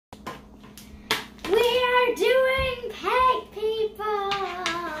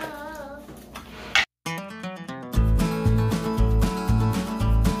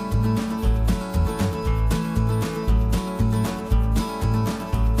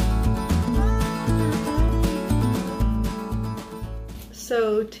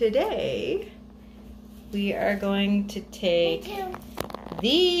So today we are going to take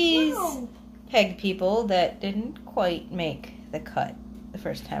these peg people that didn't quite make the cut the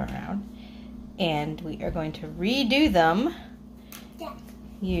first time around, and we are going to redo them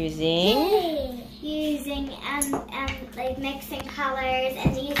using like mixing colors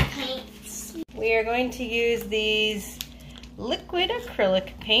and these paints. We are going to use these liquid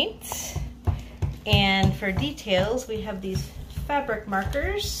acrylic paints, and for details we have these fabric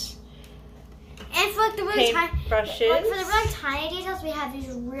markers. And for like the really tiny brushes. Like for the really tiny details, we have these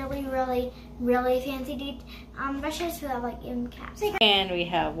really fancy brushes who have like in caps. And we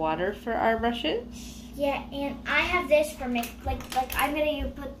have water for our brushes. Yeah, and I have this for mix. Like I'm gonna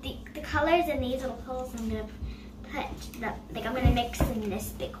put the colors in these little holes. I'm gonna put I'm gonna mix in this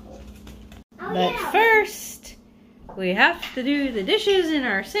big hole. Oh, but first, we have to do the dishes in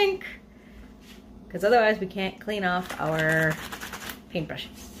our sink, because otherwise we can't clean off our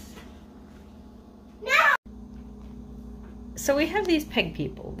paintbrushes. No! So we have these peg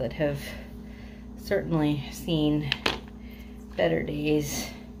people that have certainly seen better days.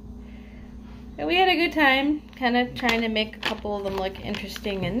 And we had a good time kind of trying to make a couple of them look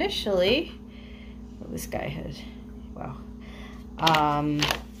interesting initially. Well, this guy had, wow.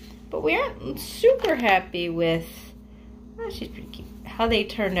 But we aren't super happy with, oh, she's pretty cute, how they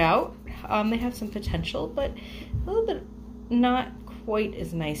turned out. They have some potential, but a little bit not quite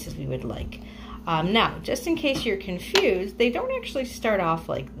as nice as we would like. Now, just in case you're confused, they don't actually start off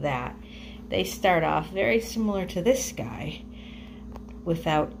like that. They start off very similar to this guy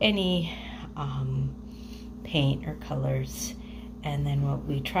without any paint or colors. And then what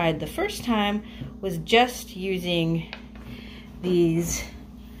we tried the first time was just using these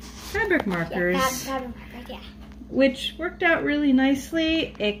fabric markers, which worked out really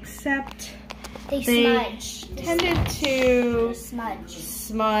nicely, except they tended to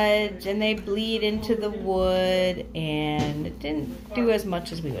smudge and they bleed into the wood, and it didn't do as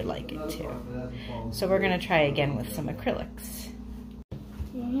much as we would like it to. So we're going to try again with some acrylics.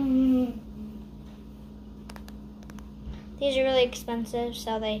 These are really expensive,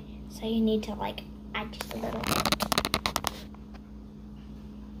 so you need to like add just a little bit.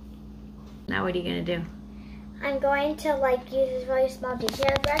 Now what are you going to do? I'm going to like use this really small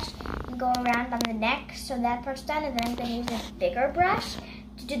detail brush and go around on the neck so that part's done, and then I'm going to use this bigger brush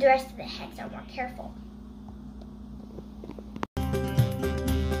to do the rest of the head, so I'm more careful.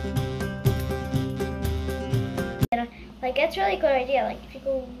 Like, it's really a good idea. Like, if you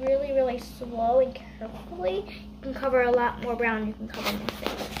go really slow and carefully, you can cover a lot more ground. You can cover more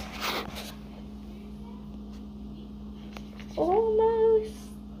things. Almost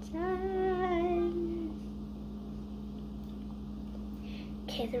done.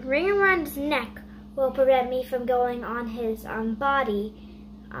 Okay, the ring around his neck will prevent me from going on his body,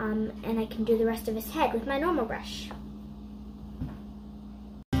 and I can do the rest of his head with my normal brush.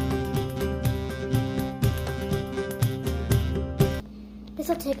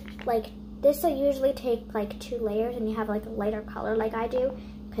 This will usually take like 2 layers, and you have like a lighter color like I do,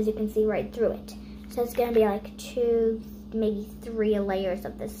 because you can see right through it. So it's gonna be like 2, maybe 3 layers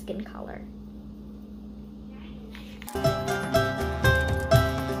of this skin color.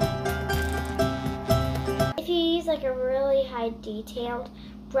 If you use like a really high detailed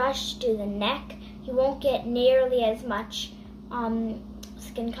brush to do the neck, you won't get nearly as much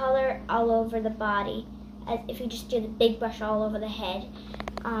skin color all over the body as if you just do the big brush all over the head.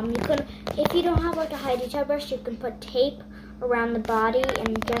 You could, if you don't have like a high detail brush, you can put tape around the body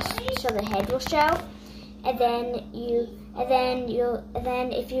and just so the head will show. And then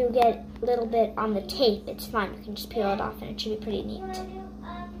if you get a little bit on the tape, it's fine. You can just peel it off and it should be pretty neat.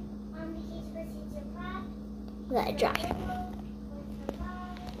 Let it dry.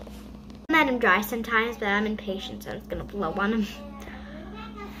 I let him dry sometimes, but I'm impatient, so I'm just gonna blow on him.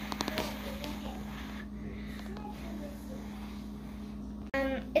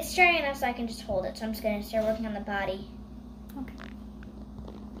 It's dry enough so I can just hold it, so I'm just going to start working on the body. Okay.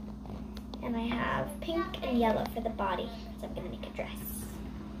 And I have pink and yellow for the body, so I'm going to make a dress.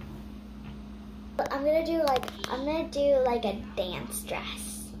 I'm going to do like a dance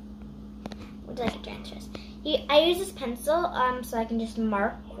dress. Like a dance dress. I use this pencil so I can just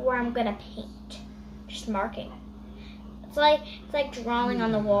mark where I'm going to paint. Just marking. It's like drawing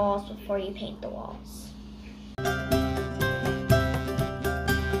on the walls before you paint the walls.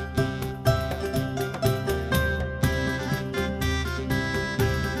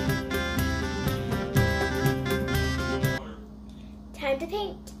 Time to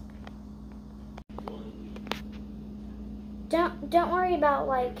paint. Don't worry about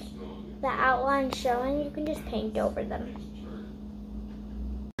like the outline showing. You can just paint over them.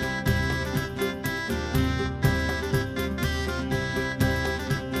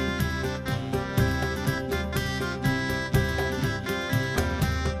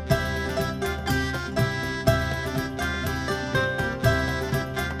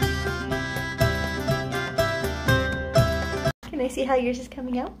 see how yours is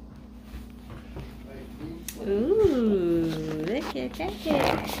coming out? Ooh, look at that.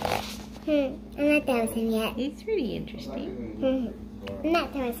 I'm not done with him yet. It's pretty interesting. I'm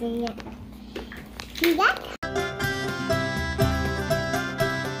not done with him yet. See that?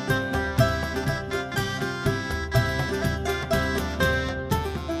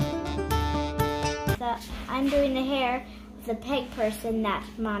 So I'm doing the hair of the peg person that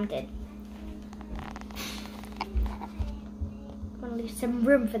Mom did. I'm gonna leave some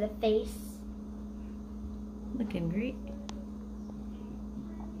room for the face. Looking great.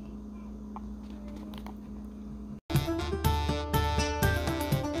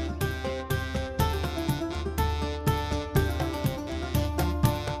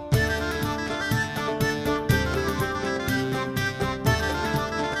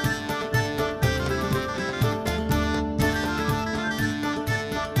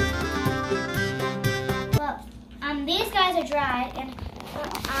 These guys are dry, and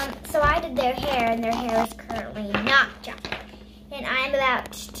so I did their hair, and their hair is currently not dry. And I'm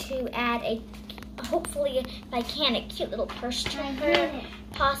about to add hopefully, if I can, a cute little purse to her,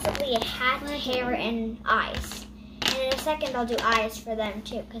 possibly a hat, hair, and eyes. And in a second, I'll do eyes for them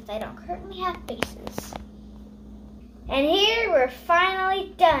too, because I don't currently have faces. And here we're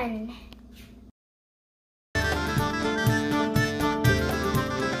finally done.